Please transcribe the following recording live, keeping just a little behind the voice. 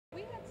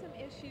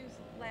issues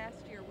last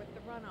year with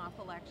the runoff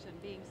election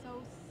being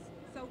so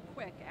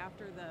quick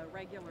after the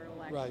regular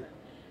election.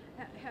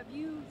 Right. Have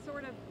you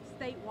sort of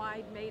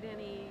statewide made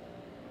any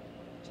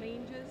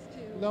changes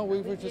to No,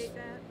 alleviate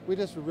that? we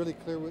just were really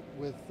clear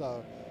with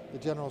the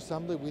General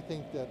Assembly. We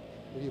think that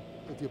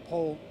if you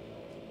poll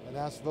and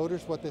ask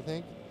voters what they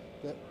think,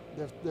 that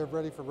they're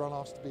ready for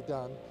runoffs to be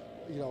done,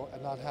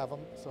 and not have them.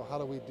 So how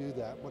do we do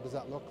that? What does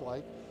that look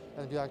like?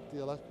 And if you ask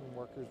the election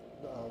workers,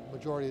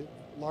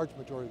 large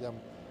majority of them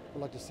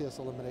would like to see us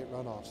eliminate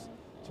runoffs.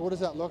 So what does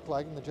that look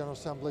like? And the General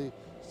Assembly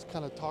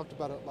kind of talked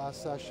about it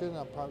last session.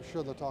 I'm probably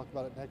sure they'll talk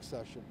about it next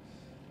session.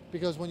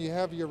 Because when you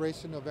have your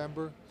race in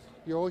November,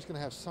 you're always going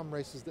to have some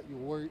races that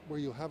where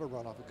you have a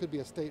runoff. It could be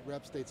a state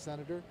rep, state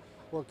senator,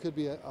 or it could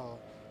be a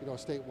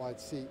statewide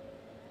seat.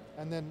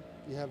 And then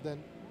you have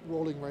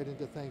rolling right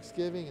into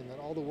Thanksgiving, and then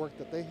all the work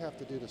that they have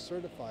to do to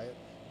certify it,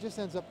 just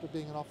ends up to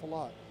being an awful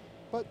lot.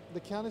 But the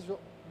counties will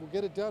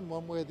get it done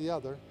one way or the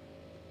other,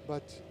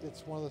 but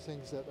it's one of the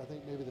things that I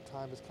think maybe the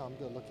time has come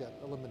to look at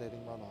eliminating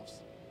runoffs.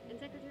 And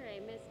Secretary, I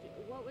missed,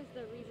 what was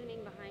the reasoning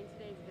behind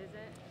today's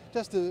visit?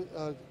 Just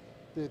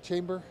the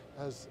chamber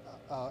has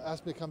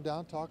asked me to come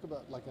down, talk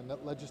about like a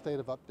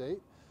legislative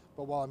update,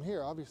 but while I'm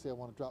here, obviously I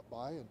want to drop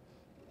by and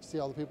see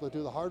all the people that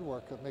do the hard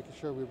work of making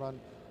sure we run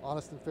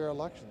honest and fair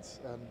elections,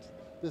 and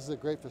this is a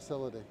great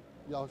facility.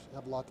 Y'all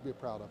have a lot to be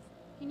proud of.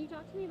 Can you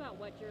talk to me about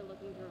what you're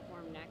looking to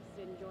reform next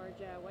in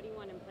Georgia? What do you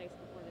want in place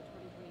before the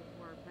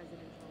 2024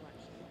 presidential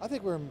election? I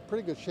think we're in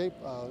pretty good shape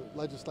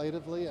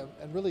legislatively,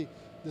 and really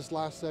this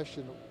last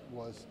session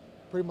was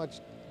pretty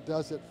much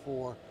does it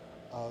for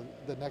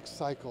the next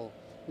cycle,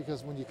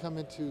 because when you come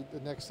into the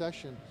next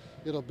session,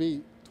 it'll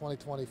be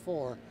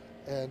 2024,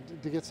 and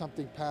to get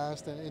something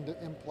passed and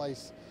in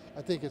place,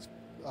 I think it's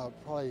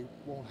probably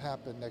won't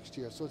happen next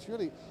year. So it's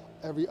really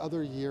every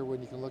other year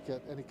when you can look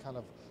at any kind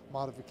of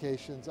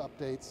modifications,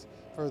 updates,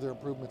 further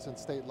improvements in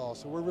state law.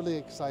 So we're really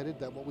excited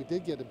that what we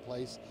did get in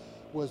place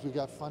was we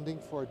got funding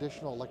for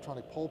additional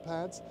electronic poll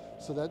pads.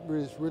 So that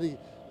is really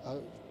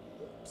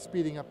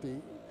speeding up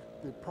the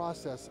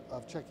process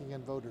of checking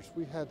in voters.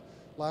 We had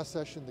last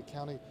session, the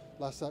county,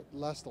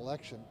 last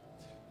election,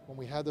 when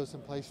we had those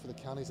in place for the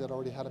counties that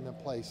already had them in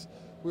place,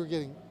 we were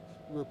getting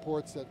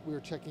reports that we were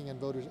checking in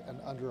voters in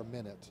under a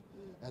minute.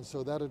 And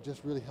so that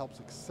just really helps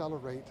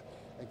accelerate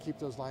and keep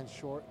those lines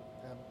short,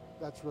 and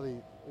that's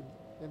really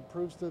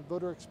improves the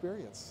voter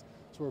experience.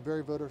 So we're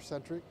very voter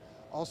centric.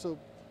 Also,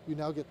 you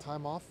now get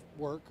time off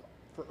work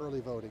for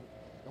early voting,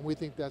 and we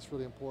think that's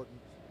really important.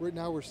 Right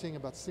now we're seeing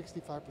about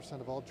 65%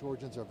 of all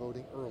Georgians are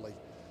voting early,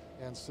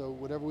 and so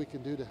whatever we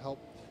can do to help,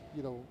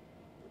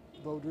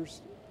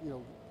 voters,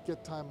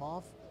 get time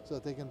off so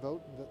that they can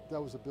vote, and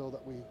that was a bill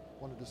that we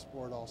wanted to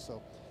support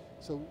also.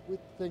 So we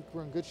think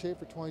we're in good shape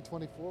for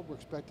 2024. We're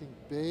expecting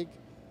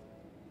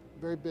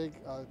very big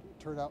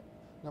turnout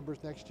numbers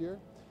next year.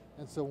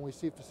 And so when we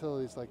see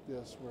facilities like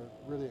this, we're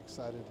really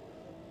excited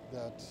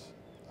that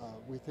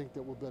we think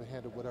that we'll be able to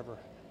handle whatever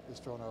is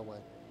thrown our way.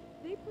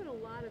 They put a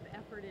lot of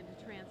effort into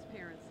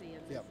transparency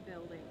in this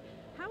building.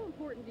 How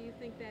important do you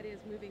think that is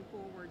moving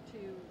forward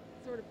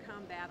to sort of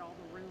combat all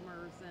the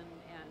rumors and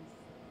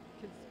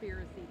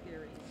conspiracy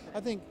theories? I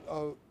think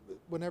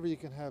whenever you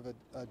can have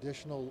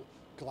additional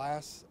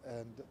glass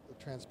and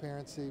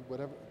transparency,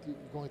 whatever,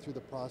 going through the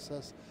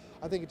process,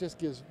 I think it just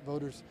gives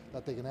voters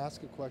that they can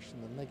ask a question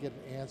and they get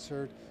it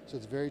answered, so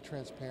it's very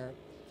transparent.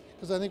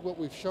 Because I think what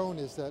we've shown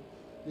is that,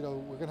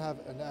 we're going to have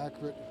an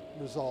accurate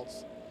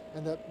results,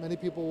 and that many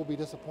people will be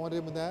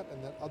disappointed in that,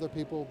 and that other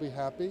people will be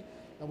happy,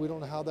 and we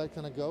don't know how that's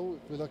going to go.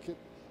 If we look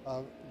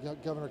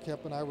at Governor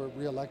Kemp and I were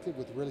reelected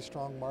with really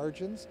strong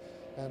margins,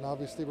 and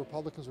obviously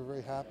Republicans were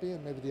very happy,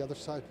 and maybe the other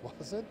side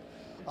wasn't.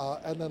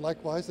 And then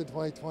likewise in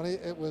 2020,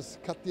 it was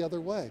cut the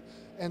other way.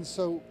 And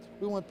so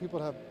we want people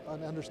to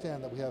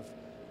understand that we have,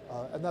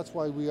 and that's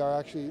why we are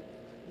actually,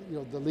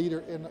 the leader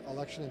in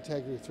election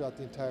integrity throughout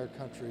the entire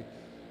country.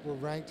 We're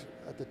ranked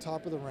at the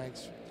top of the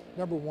ranks,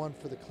 #1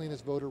 for the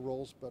cleanest voter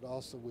rolls, but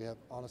also we have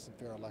honest and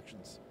fair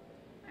elections.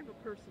 I have a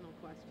personal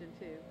question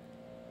too.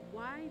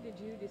 Why did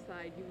you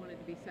decide you wanted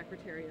to be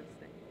Secretary of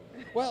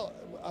State? Well,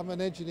 I'm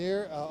an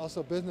engineer, also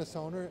a business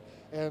owner,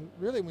 and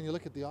really when you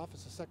look at the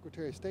office of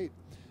Secretary of State,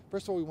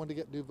 first of all, we want to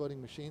get new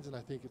voting machines, and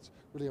I think it's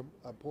really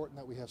important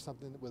that we have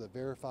something with a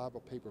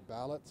verifiable paper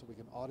ballot so we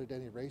can audit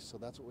any race, so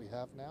that's what we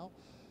have now.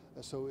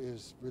 So it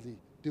is really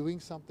doing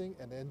something,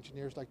 and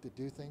engineers like to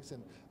do things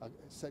and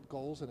set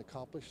goals and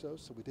accomplish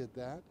those, so we did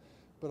that.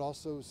 But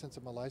also, since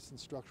I'm a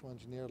licensed structural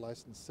engineer,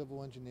 licensed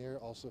civil engineer,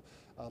 also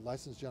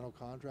licensed general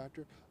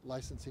contractor,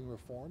 licensing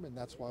reform, and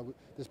that's why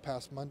this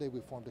past Monday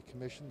we formed a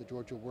commission, the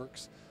Georgia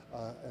Works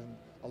and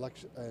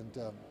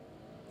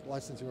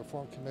Licensing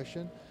Reform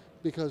Commission,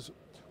 because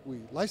we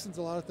license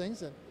a lot of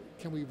things, and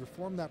can we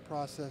reform that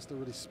process to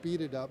really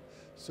speed it up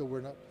so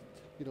we're not,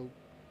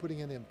 putting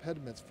in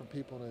impediments for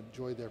people to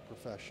enjoy their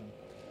profession.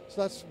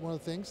 So that's one of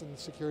the things, and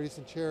securities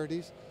and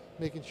charities,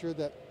 making sure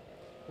that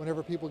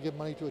whenever people give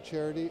money to a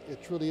charity,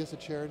 it truly is a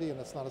charity and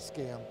it's not a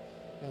scam.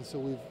 And so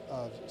we've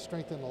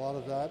strengthened a lot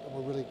of that, and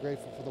we're really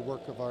grateful for the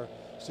work of our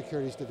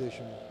securities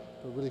division.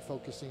 but really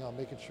focusing on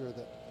making sure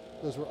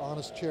that those were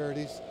honest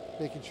charities,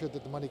 making sure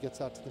that the money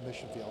gets out to the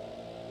mission field.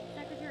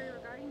 Secretary,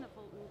 regarding the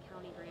Fulton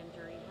County grand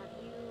jury, have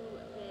you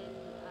been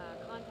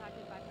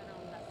contacted by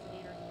federal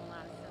investigators in the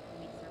last several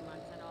weeks or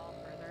months at all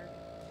further?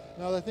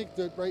 No, I think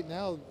that right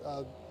now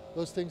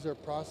those things are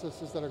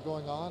processes that are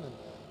going on, and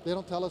they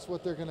don't tell us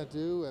what they're going to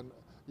do, and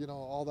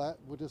all that.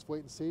 We'll just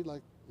wait and see,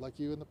 like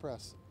you in the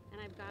press.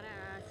 And I've got to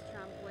ask,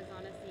 Trump was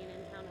on a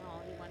CNN town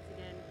hall. He once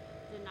again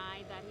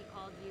denied that he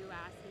called you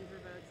asking for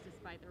votes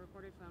despite the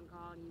recorded phone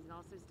call, and he's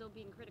also still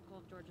being critical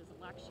of Georgia's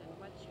election.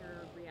 What's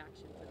your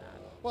reaction to that?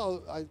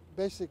 Well, I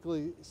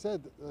basically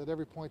said at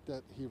every point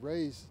that he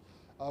raised,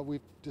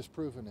 we've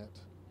disproven it.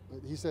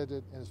 But he said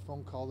in his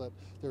phone call that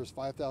there was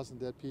 5,000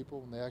 dead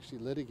people. When they actually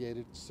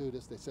litigated and sued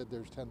us, they said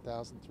there's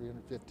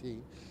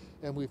 10,315,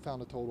 and we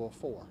found a total of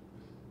 4.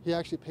 He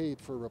actually paid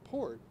for a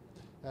report,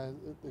 and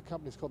the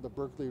company's called the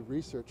Berkeley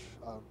Research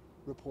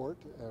Report.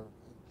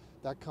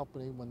 That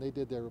company, when they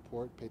did their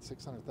report, paid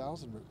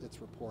 $600,000.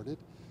 It's reported.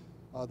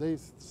 They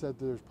said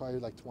there's probably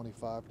like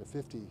 25 to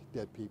 50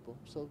 dead people.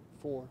 So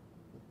 4,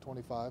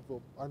 25.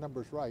 Well, our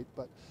number's right,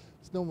 but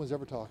no one was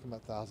ever talking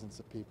about thousands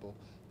of people.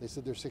 They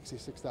said there's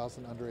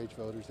 66,000 underage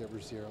voters. There were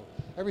 0.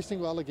 Every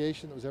single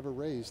allegation that was ever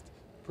raised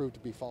proved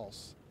to be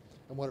false.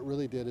 And what it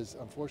really did is,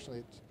 unfortunately,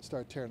 it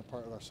started tearing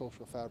apart our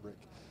social fabric.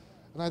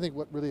 And I think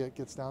what really it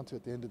gets down to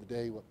at the end of the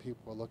day, what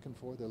people are looking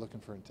for, they're looking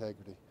for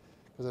integrity.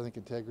 Because I think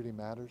integrity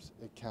matters,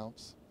 it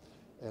counts,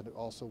 and it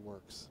also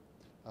works.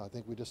 I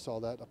think we just saw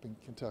that up in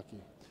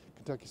Kentucky.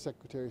 Kentucky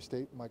Secretary of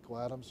State Michael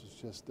Adams was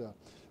just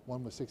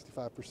won with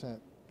 65%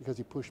 because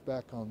he pushed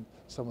back on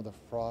some of the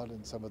fraud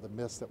and some of the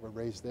myths that were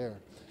raised there.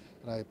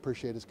 And I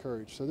appreciate his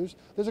courage. So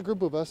there's a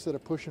group of us that are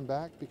pushing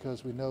back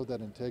because we know that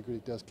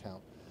integrity does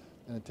count,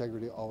 and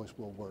integrity always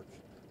will work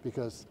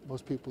because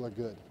most people are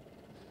good.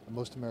 And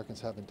most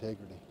Americans have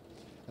integrity,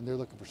 and they're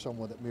looking for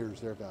someone that mirrors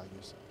their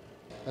values.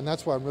 And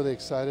that's why I'm really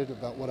excited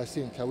about what I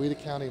see in Coweta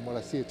County and what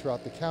I see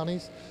throughout the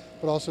counties,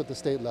 but also at the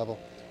state level.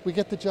 We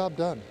get the job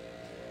done.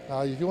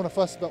 Now, if you want to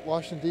fuss about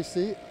Washington,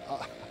 D.C.,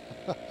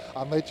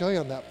 I might join you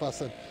on that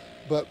fussing.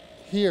 But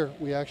here,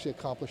 we actually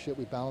accomplish it.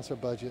 We balance our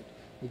budget.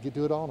 We could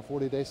do it all in a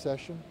 40-day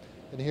session.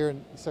 And here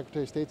in the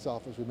Secretary of State's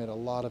office, we made a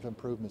lot of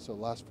improvements over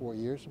the last 4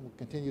 years, and we'll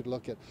continue to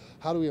look at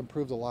how do we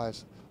improve the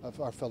lives of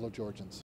our fellow Georgians.